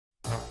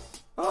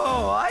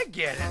I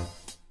get it.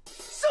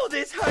 So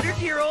this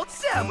 100-year-old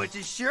sandwich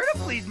is sure to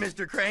please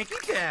Mr. Cranky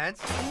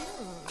Pants.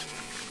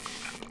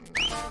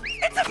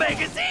 It's a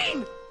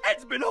magazine!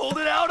 It's been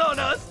holding out on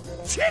us!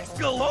 Chicks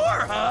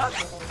galore, huh?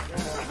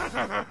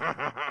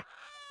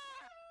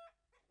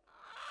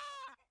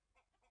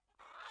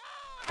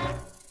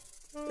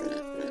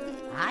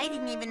 I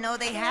didn't even know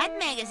they had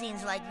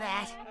magazines like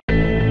that.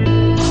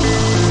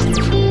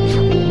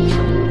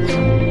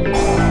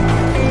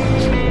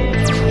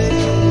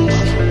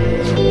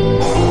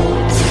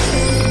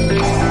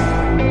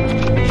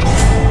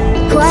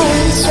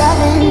 Quiet's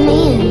driving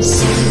me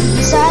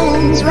insane.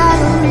 Silence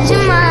rattles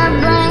in my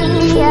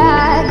brain. Yeah,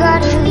 I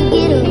gotta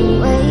get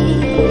away.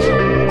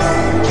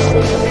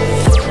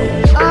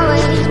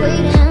 Always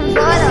waiting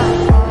for the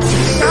fall.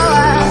 So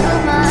I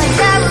put my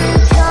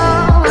diamonds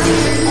down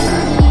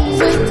under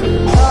these empty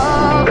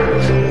walls.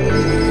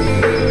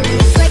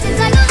 Breaking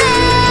like a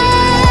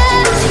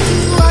man,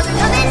 walls are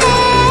coming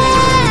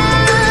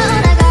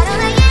down. I gotta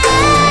make it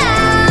out.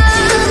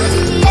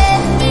 Yeah,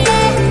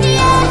 yeah,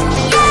 yeah,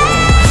 yeah.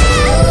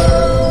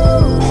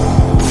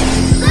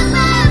 Look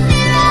my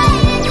fear right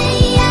in the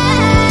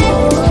eye.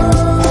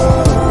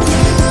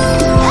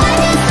 I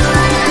just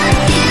wanna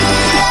feel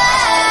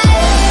alive.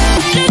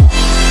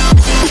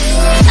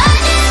 I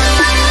just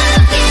wanna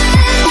feel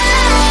alive.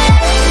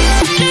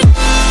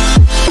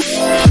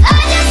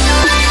 I just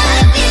wanna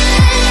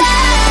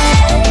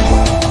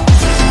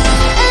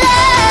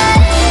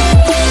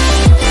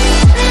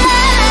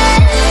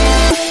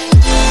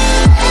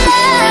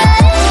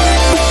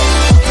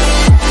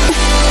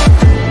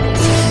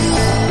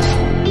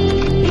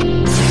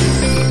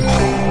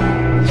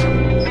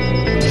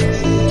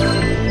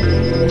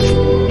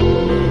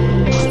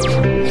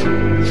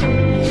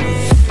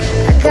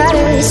I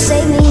gotta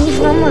save me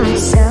from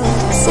myself.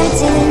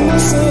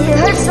 Emptiness, it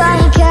hurts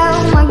like hell.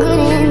 My good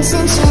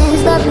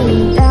intentions let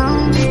me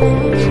down.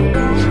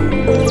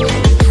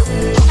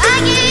 I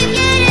keep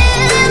getting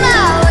in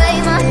my way.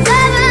 My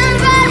stubborn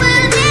pride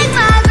will dig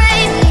my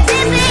grave.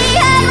 Leaving me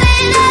high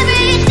with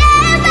every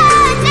step I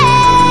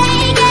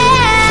take.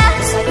 Yeah,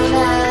 cycle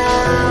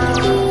down,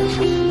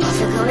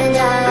 also coming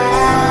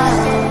down.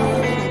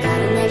 I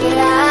gotta make it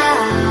out.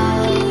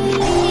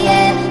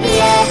 Yeah,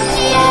 yeah,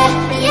 yeah,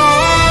 yeah.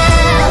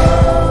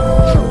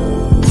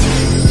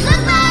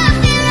 Look my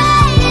fear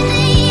right in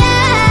the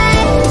eye.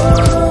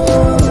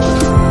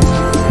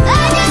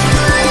 I just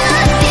wanna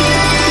feel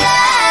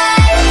alive.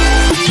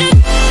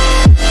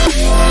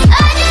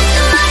 I just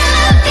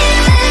wanna feel alive. I just wanna feel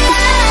alive.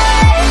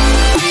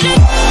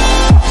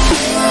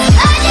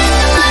 I just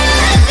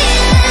wanna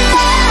feel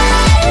alive.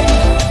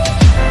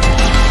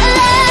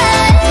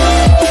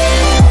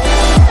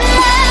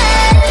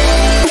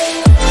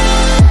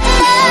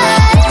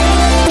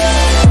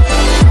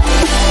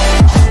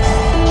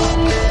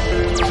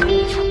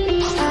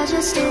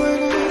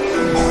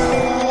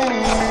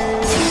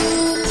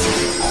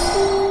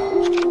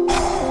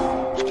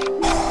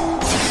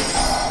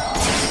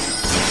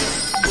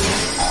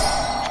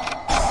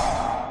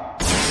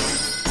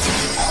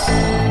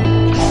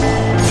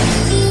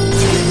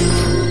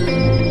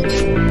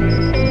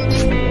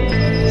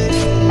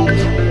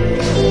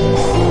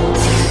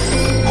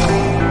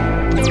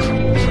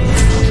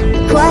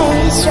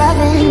 Quiet's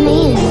driving me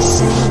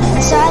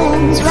insane.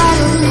 Silence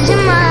rattles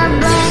in my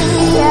brain.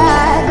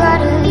 Yeah, I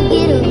gotta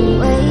get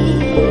away.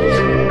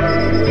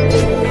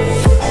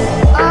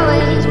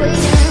 Always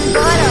waiting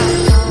for the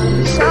dawn.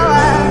 So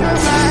I put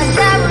my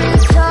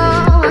diamonds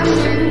down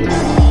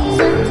under these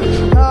empty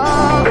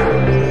walls.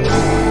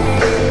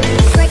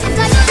 Breaking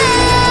like a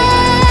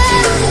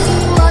man,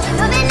 walls are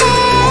coming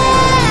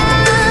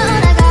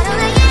down. I gotta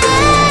make it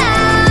out.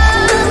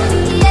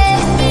 Yeah,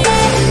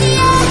 yeah,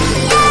 yeah,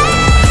 yeah.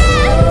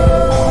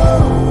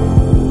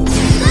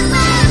 Look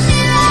my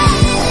fear right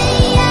in the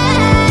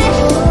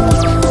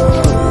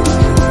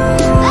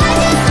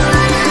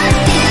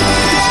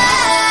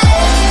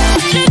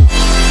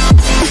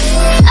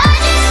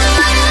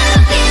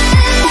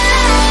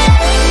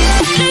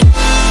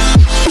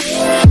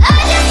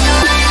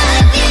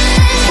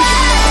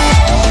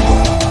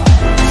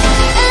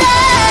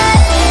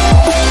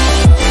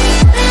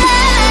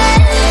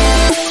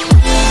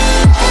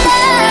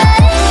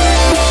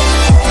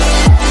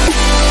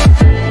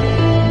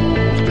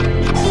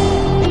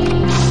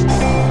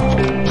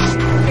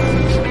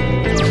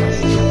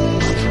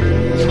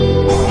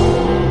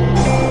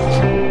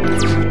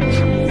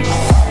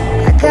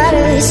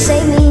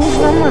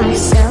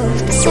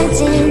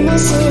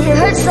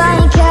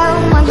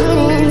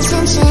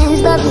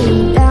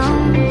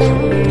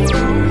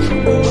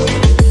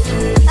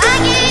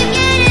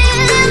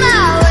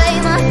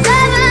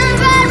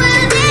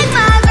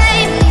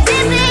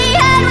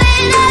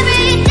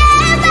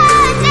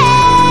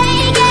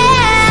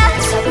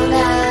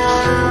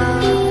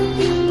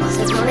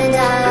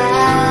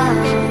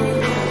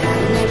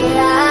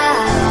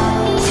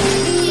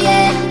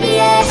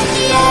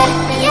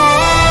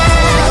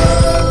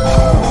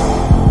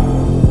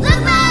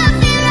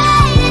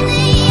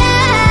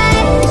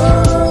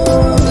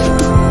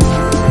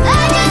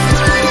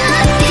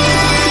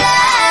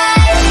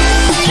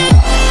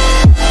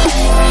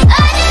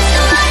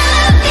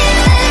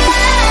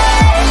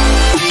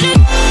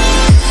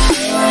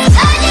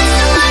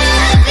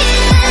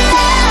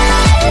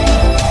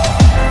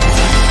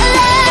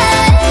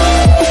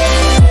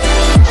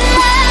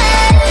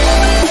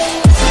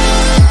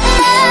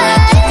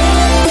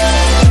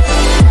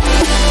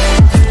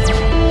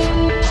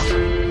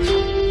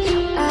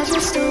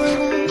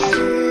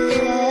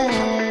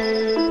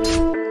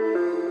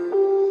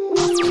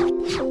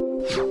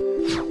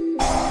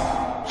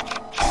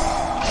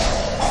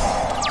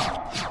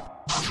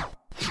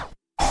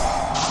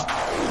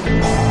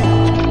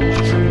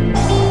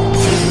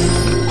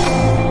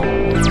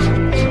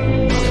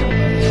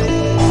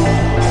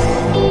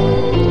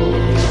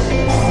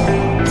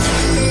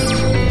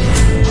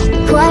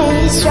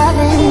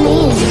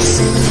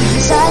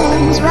insane.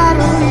 Silence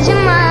rattles in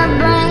my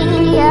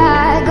brain.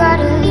 Yeah, I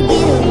gotta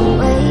get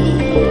away.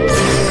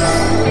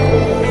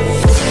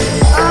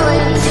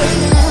 Always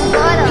waiting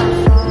for the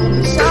phone,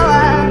 so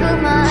I built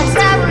my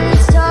tablet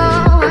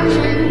stone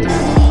into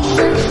these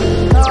empty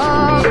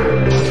halls.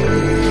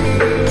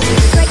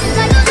 Breaking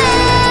like a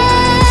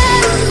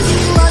man,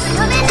 walls are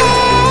coming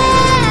down.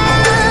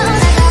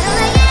 I gotta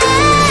make it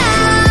out.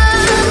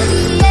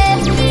 Yeah,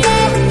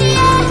 yeah,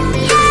 yeah,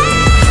 yeah.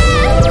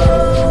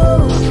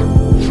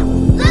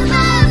 Look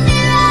my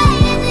fear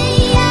right in the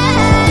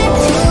eye.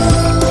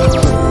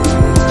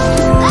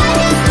 I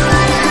just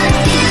wanna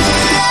feel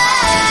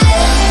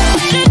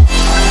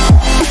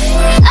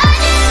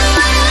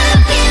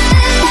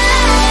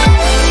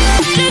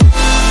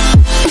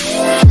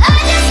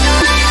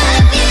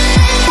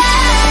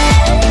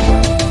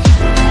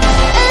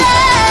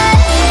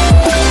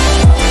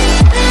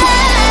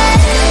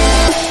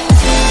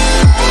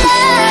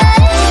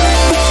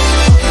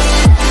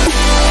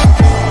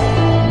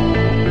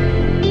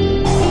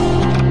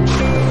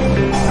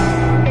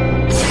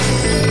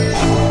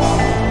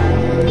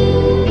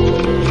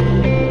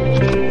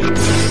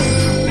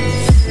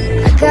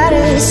I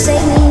gotta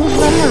save me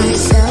from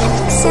myself.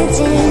 This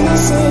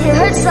emptiness, it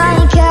hurts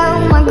like hell.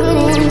 My good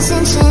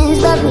intentions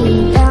let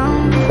me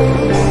down.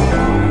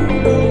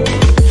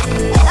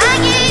 I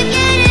keep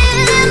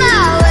getting in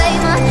my way.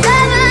 My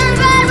stubborn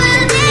pride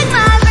will take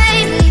my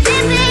brain. Please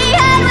hit me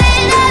hard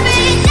with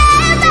every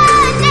step I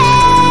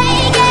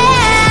take.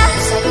 Yeah,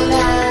 cycle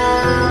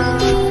down,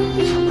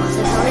 walls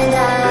are coming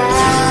down.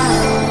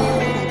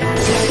 I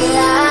gotta make it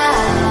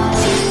out.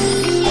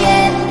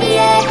 Yeah,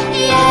 yeah,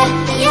 yeah,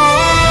 yeah.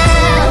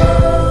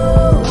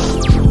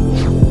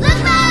 Look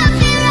my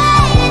fear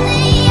right in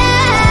the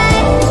eye.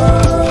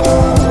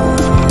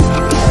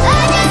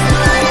 I just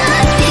wanna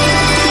feel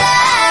alive.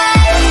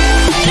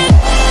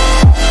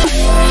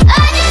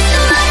 I just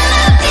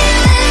wanna feel alive.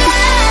 I just wanna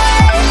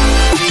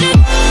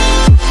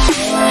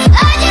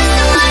I just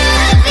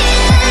wanna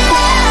feel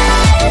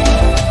alive.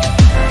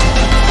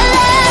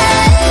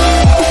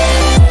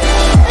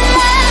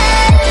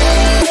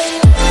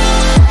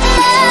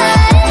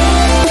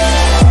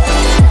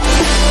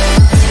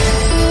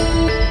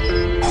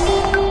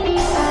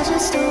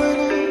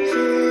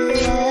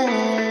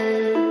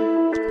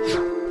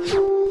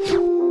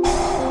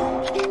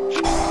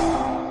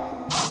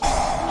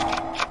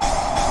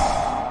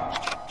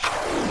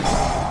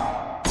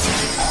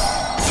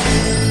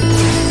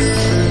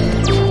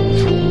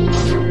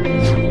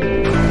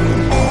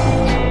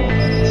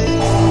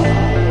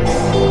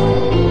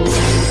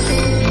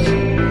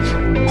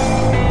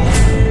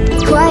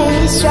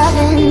 Quiet's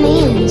driving me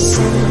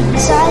insane.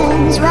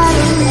 Silence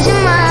rattles in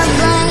my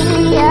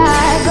brain. Yeah,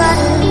 I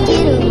gotta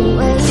get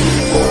away.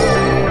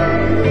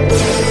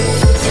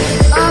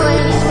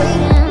 Always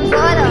waiting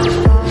for the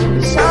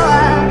phone, so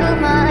I built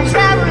my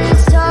tablet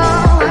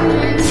stone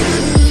into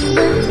these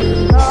empty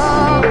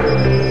halls.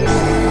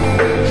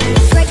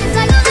 Breaking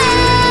like a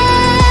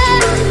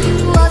man,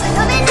 walls are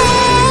coming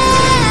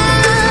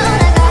down.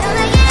 I gotta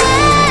make it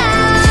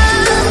out.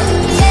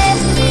 Yeah,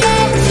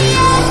 yeah,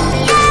 yeah,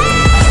 yeah.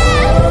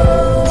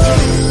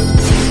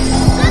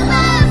 Look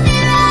my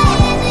fear right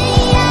in the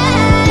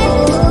eye.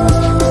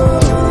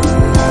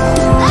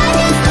 I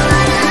just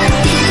wanna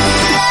feel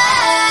alive.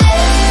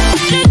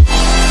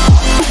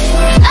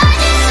 I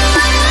just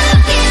wanna feel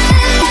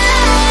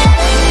alive.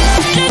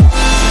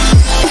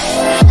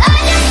 I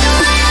just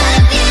wanna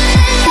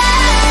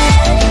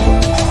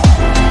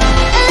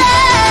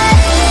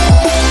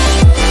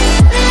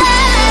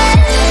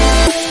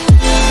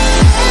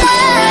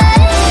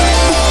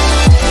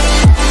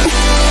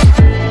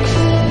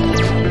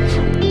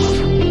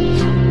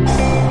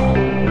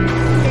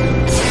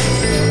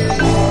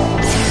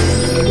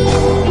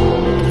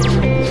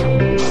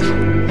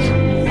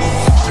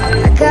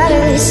I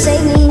gotta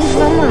save me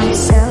from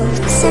myself.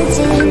 This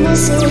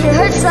emptiness, it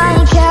hurts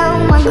like hell.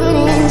 My good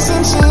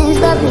intentions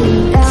let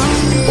me down.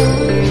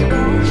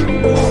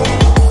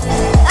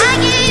 I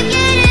keep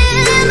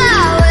getting in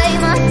my way.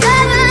 My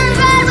stubborn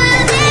pride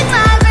will take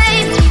my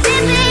brain. Please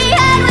hit me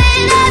hard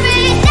with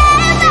every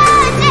step I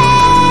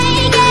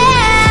take.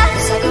 Yeah,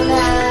 cycle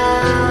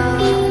down,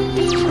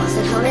 walls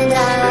are coming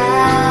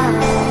down.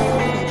 I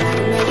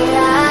gotta make it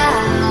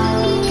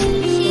out.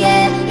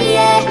 Yeah,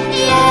 yeah,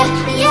 yeah,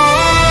 yeah.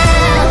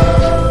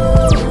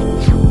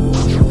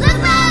 Look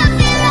my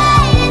fear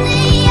right in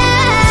the eye.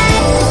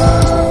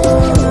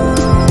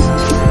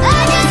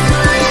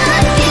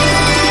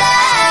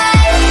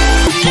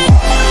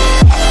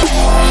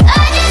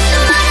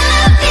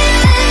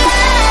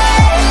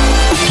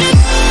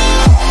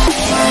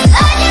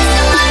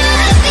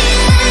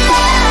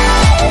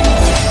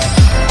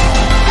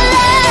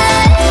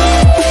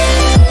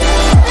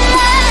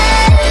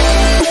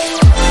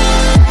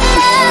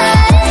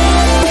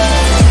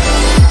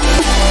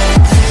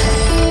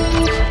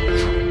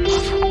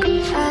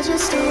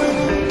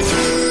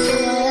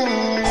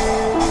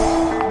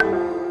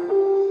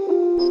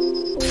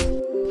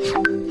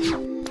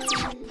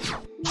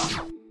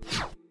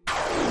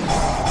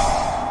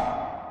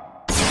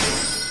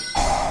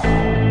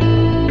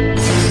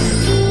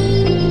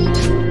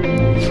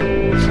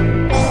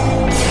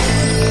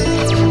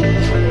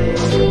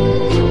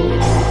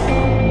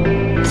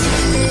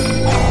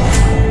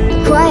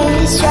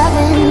 it's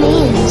driving me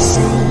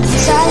insane.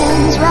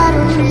 Silence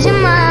rattles in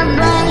my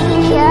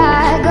brain.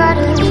 Yeah, I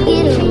gotta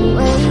get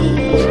away.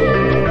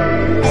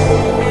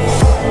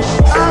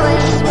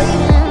 Always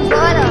waiting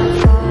for the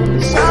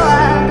phone, so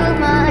I built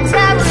my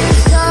tower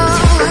tall.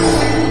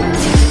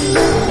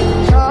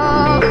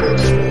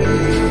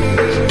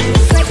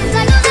 Breakers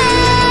like a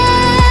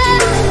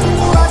man,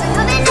 walls are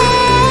coming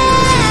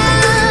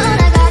down.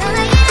 I gotta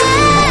make it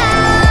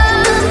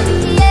out.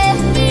 Yeah,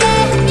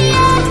 yeah,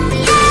 yeah,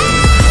 yeah.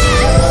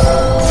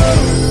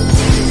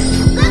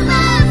 Look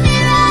my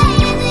fear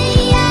right in the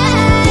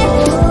eye.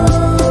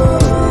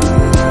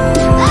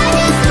 I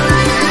just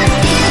wanna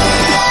feel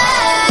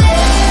alive.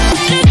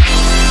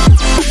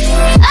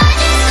 I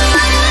just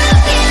wanna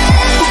feel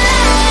alive.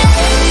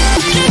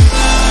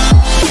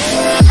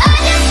 I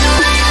just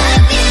wanna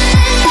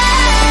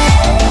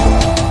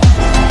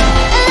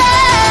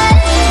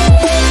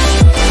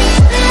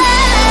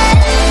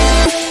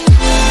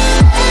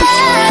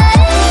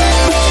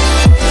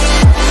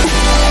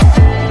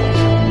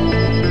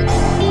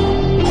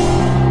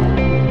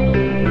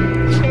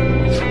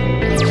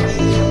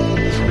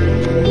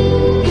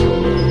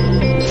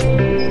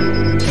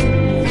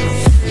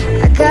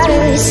I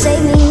gotta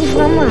save me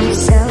from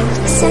myself.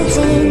 This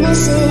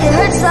emptiness, it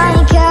hurts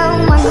like hell.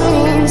 My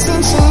good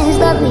intentions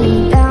let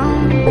me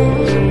down.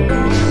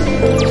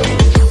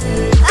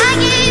 I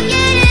keep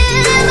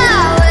getting in my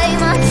way.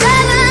 My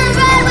stubborn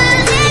pride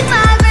will take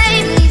my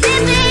brain. Please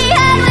hit me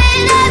hard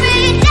with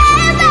every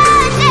step I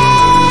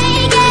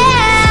take.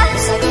 Yeah,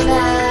 cycle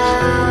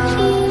down,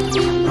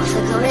 also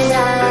coming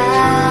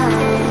down.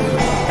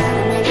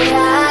 Gotta make it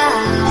out.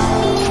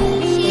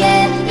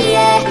 Yeah,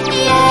 yeah,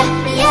 yeah,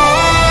 yeah.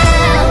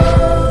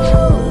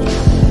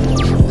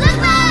 Look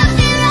my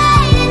fear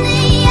right in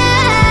the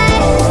eye.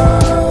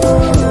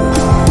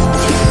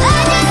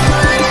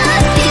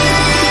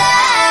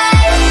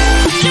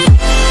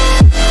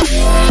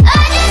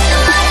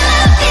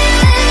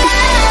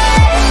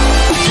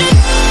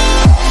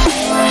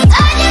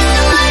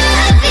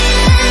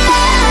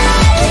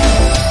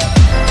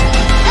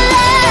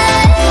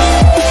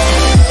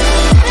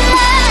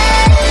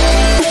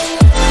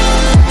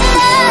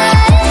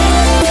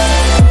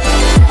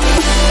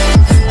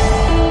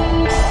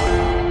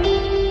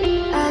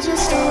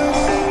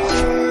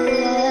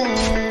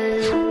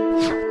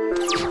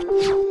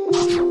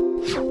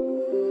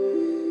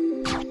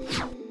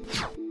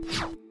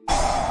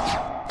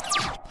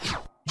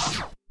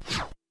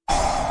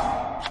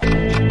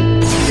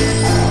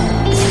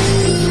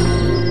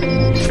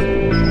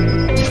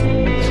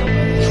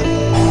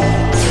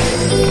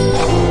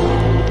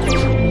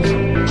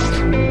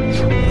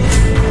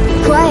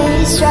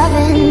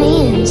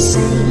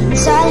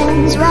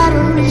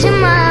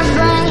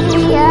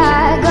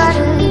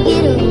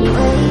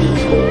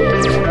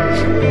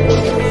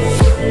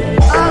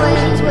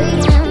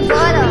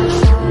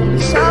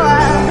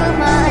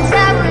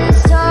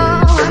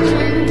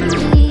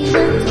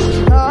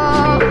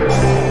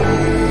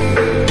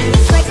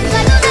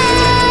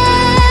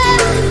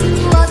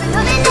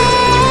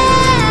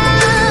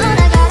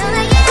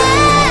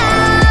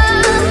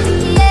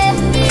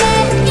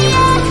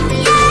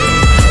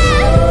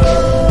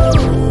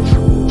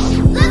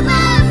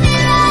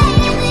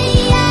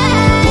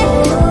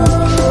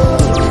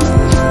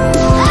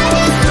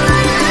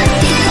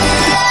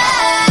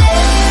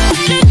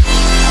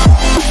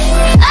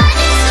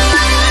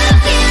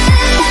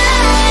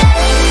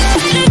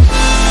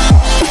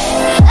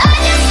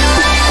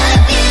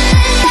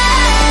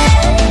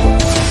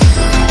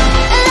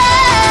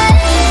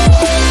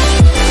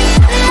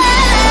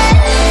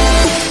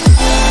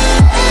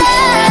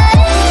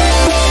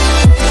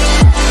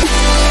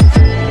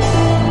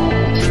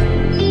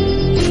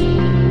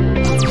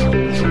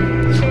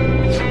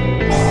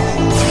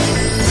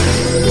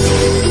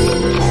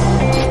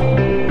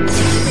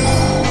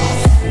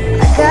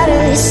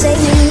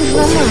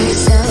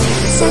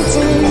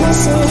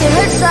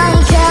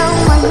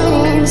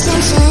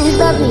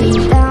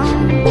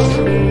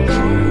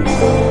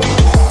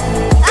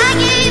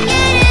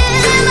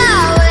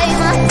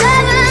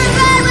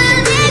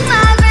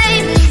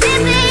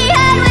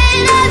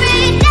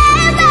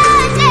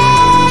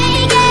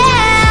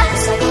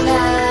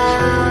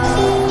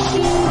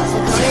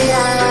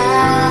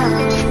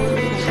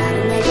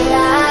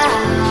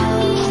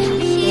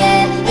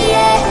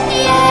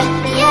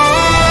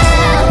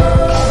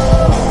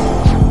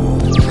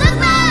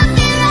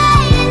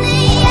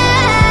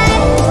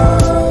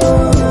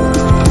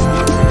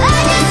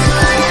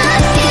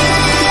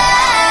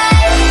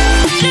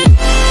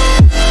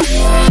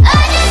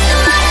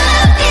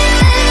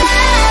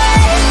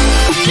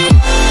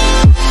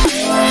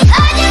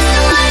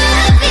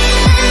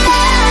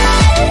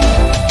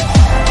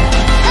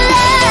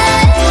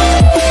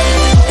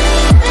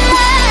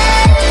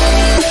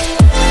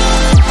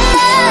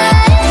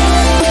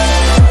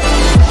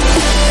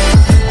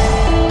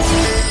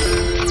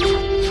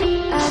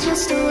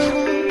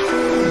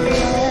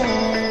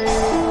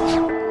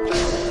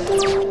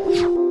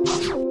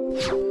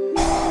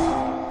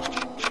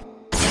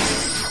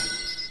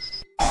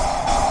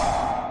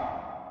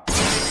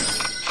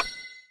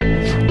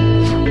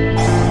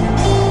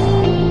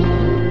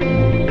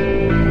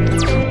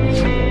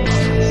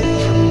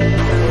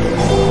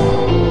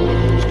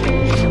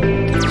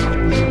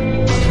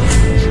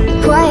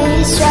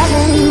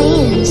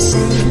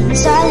 insane.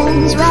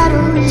 Silence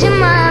rattles in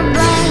my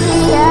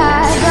brain.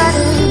 Yeah, I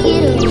gotta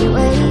get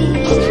away.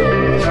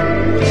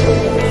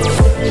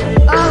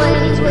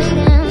 Always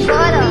waiting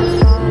for the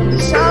phone,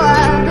 so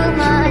I built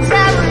my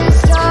tower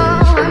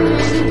stone,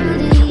 running through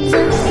these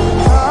empty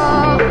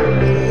halls.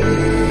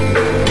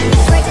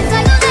 Break the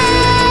cycle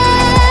now,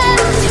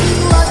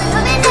 walls are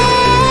coming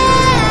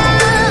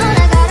down.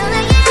 I gotta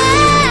make it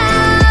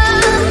out.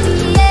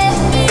 Yeah,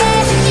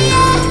 yeah,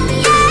 yeah,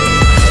 yeah.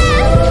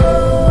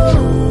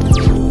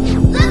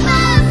 Look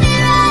my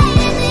fear right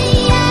in the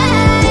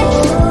eye.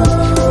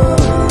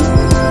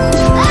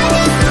 I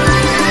just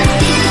wanna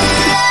feel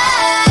alive.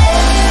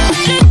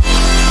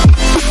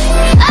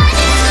 I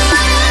just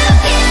wanna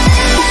feel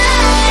alive.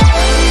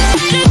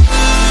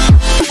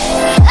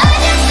 I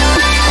just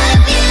wanna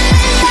feel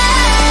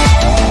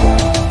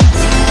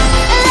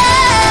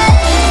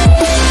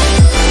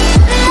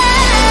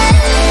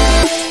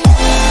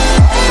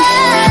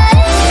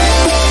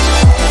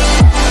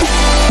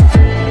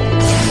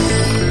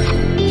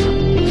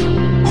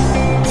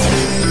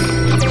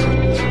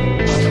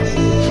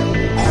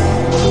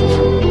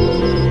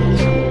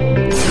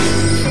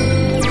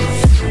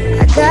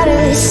I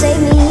gotta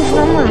save me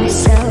from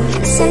myself.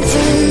 This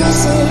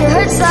emptiness, it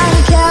hurts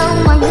like hell.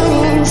 My good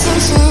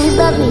intentions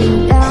let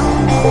me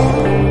down.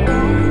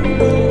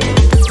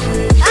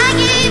 I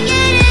keep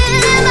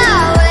getting in my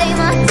way.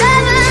 My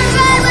stubborn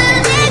pride will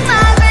dig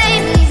my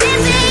grave. These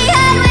empty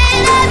head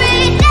with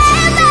every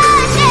step I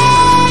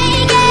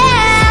take.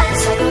 Yeah,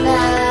 cycle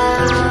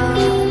now,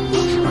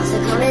 walls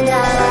are coming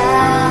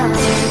down.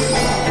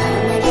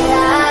 Gotta make it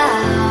out.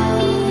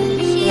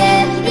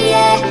 Yeah,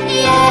 yeah,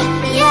 yeah,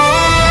 yeah.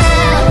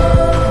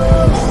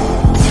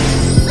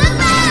 Look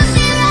my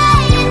fear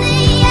right in the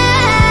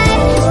eye.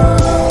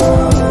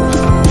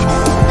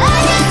 I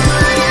just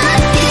wanna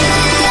feel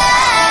alive.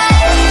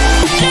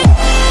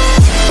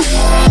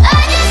 I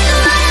just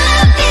wanna feel alive. I just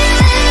wanna feel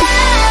alive.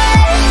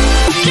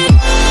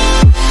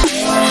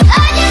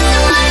 I just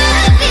wanna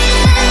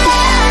feel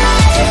alive.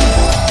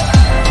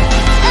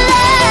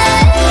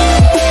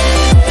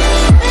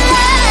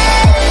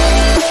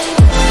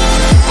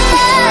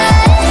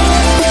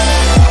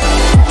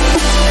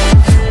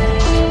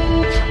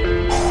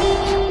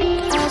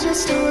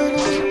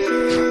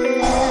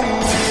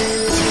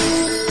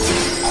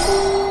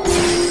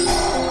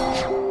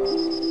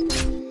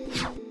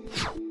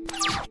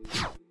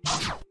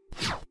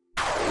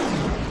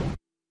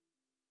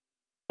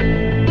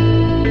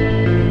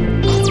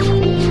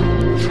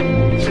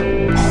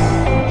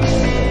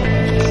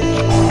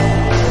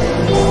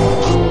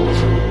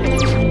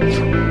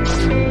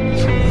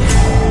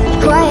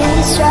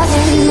 Quiet's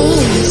driving me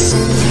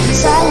insane.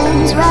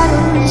 Silence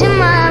rattles in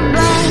my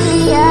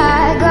brain.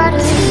 Yeah, I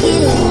gotta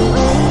get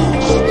away.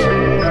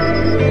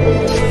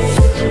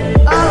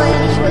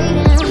 Always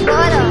waiting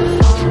for the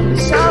phone,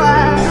 so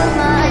I put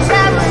my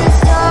tower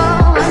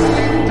stone,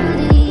 running through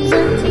these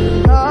empty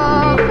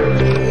halls.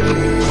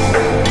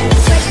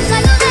 Break the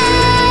cycle now,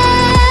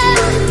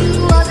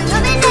 walls are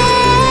coming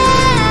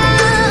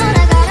down.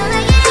 I gotta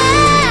make it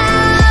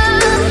out.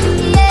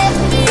 Yeah,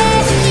 yeah,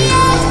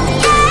 yeah,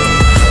 yeah.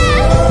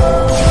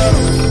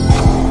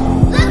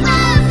 Look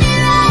my fear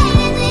right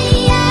in the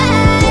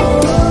eye.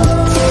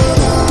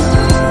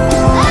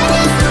 I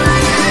just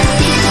wanna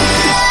feel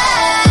alive.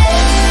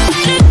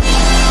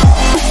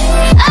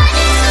 I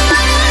just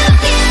wanna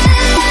feel alive.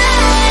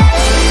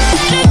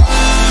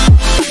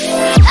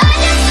 I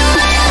just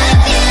wanna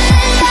feel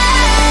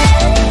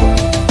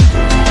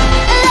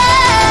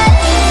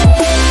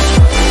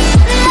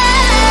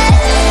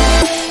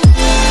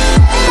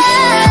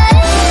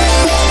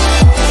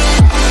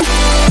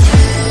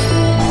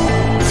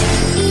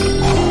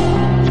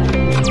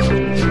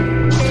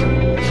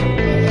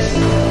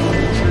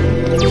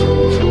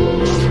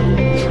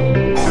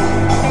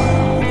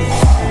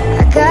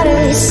I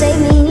gotta save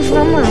me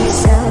from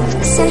myself.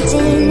 This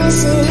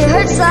emptiness, it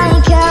hurts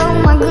like hell.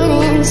 My good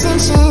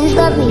intentions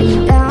let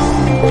me down.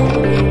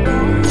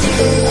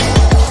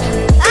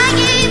 I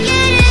keep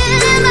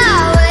getting in my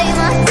way.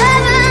 My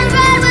stubborn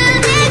pride will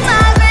dig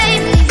my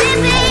grave. These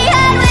empty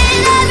head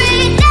with every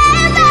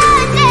step I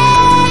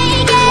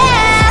take.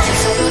 Yeah,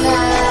 cycle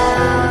now,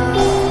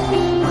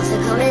 walls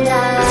are coming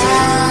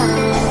down.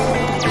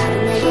 Gotta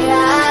make it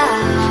out.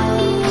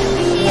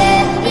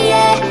 Yeah,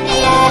 yeah,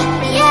 yeah,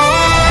 yeah.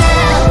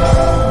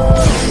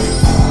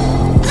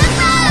 Look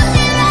my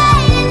fear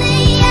right in the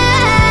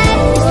eye.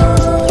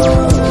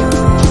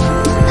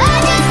 I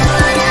just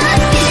wanna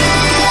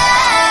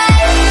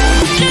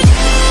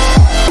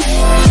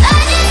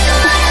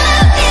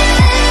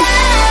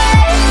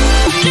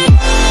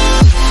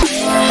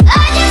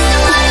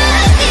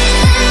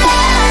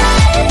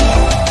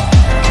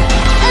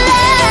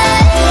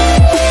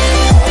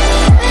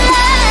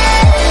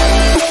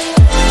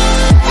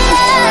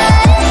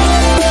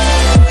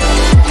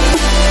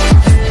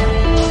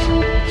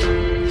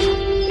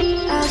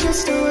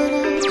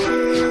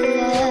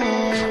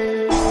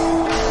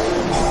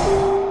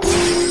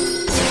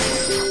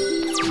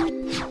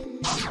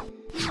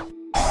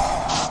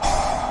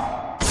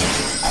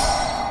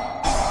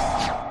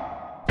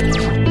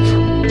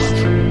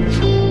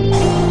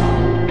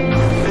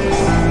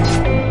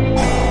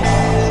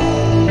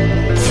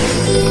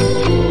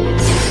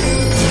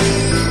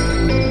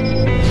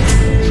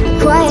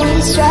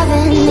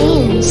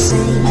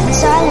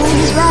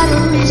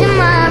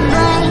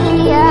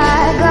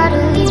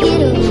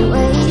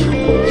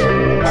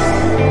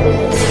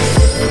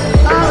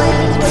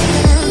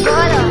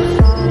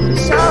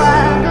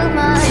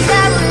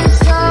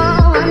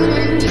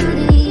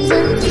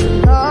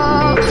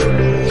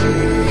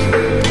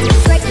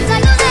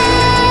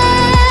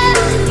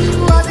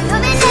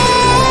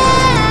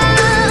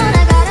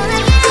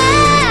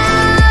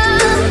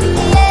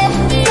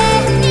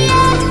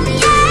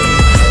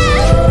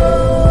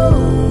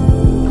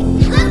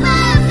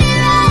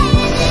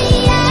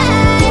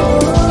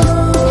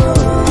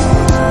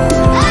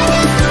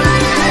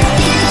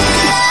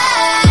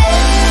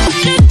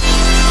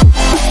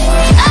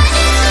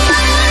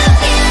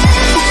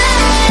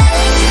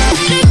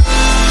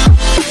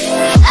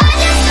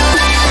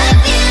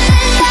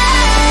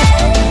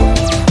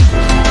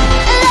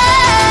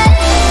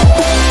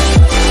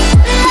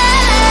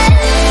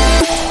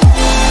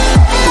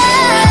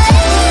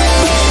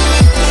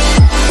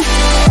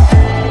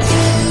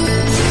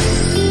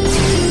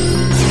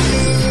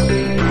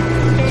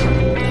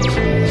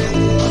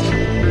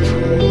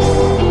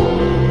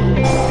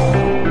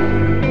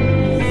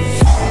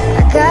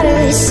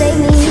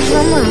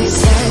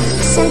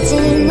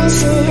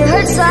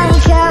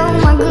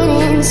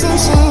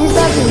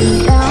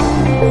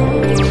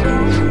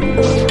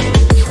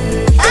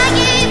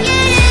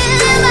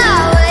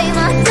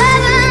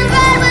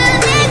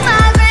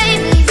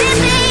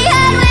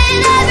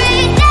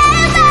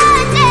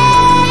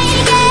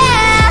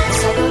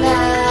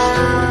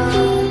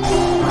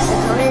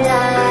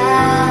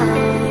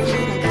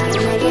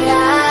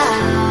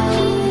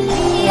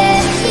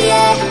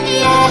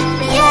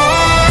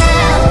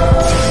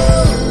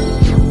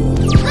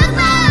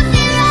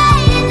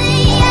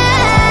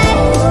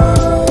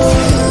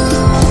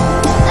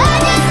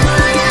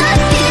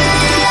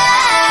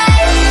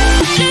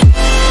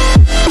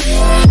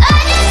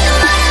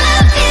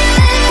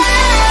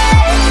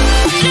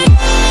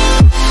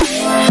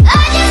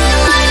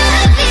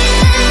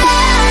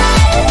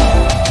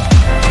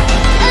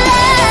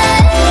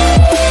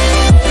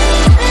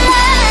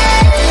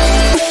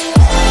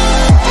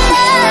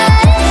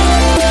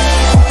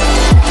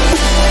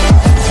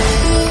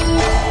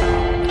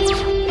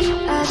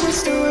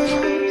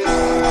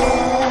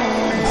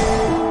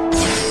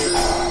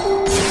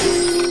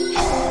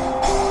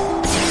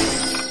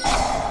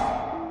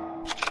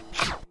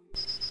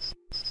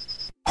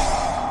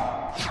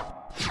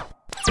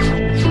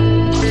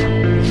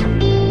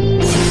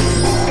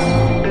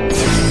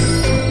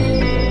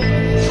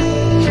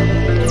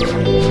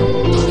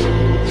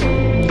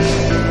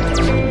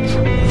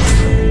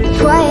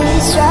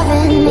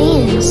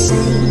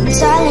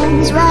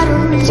silence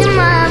rattles in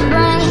my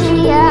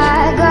brain. Yeah,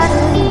 I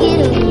gotta get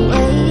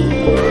away.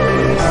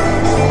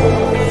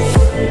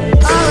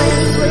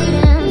 Always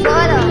waiting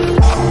for the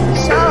phone,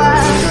 so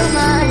I put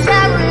my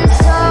tag with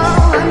soul,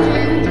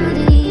 running through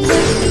these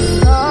empty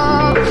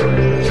halls.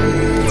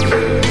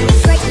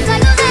 Breaking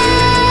like a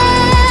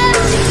man,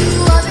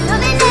 walls are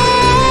coming down.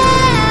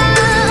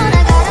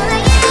 I gotta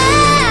make it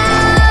out.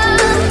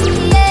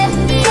 Yeah,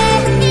 yeah,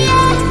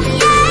 yeah,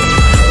 yeah.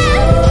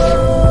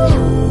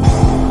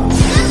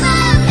 Look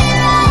up me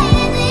right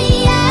in the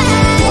eye.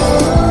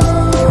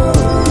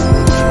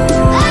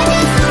 I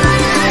just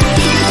wanna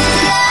feel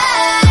alive.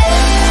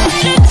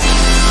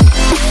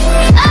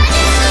 I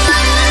just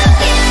wanna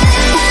feel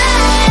alive.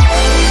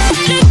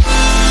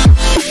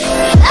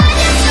 I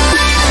just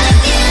wanna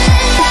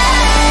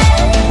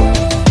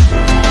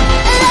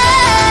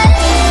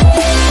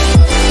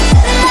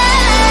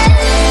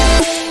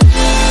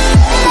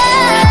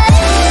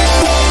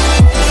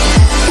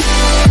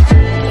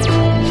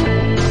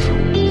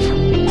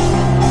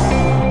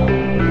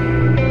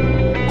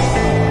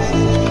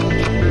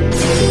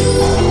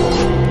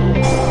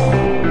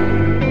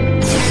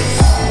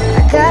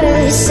I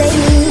gotta save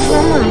me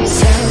from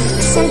myself.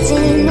 This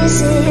emptiness,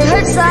 it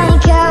hurts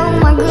like hell.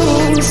 My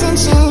good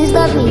intentions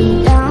let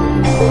me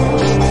down.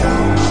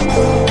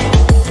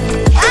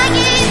 I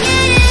keep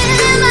getting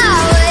in my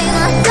way.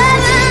 My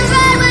stubborn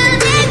pride will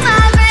take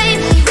my brain.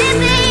 Leaving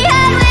me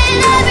high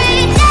with every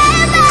day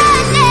by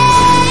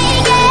day.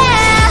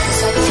 Yeah,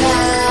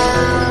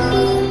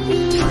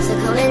 so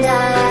coming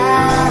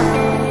down.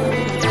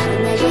 Gotta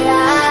make it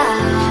out.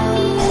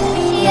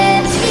 Yeah,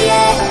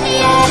 yeah,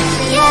 yeah,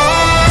 yeah.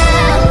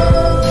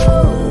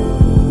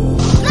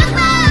 Look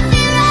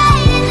me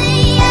right in the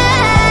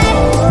eye.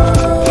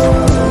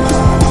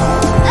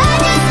 I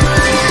just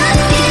wanna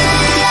feel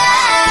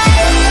alive.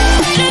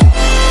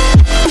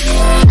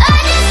 I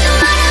just wanna feel alive. I just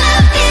wanna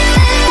feel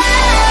alive.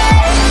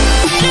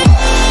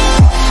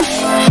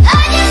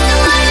 I just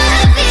wanna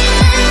feel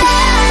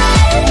alive.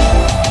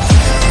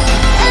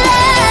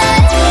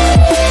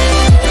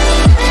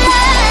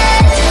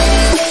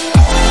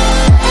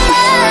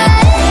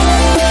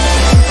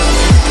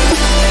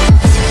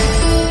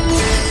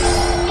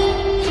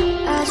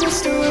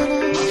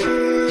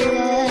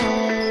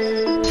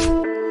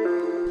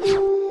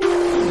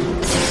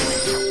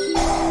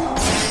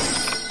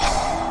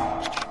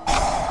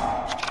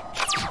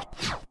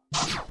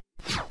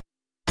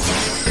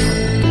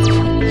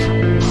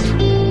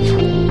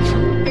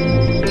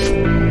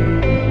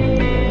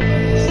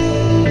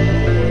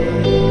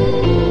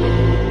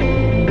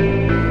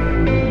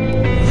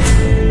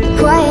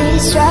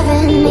 Quiet's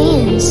driving me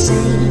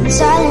insane.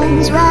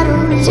 Silence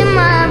rattles in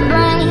my brain.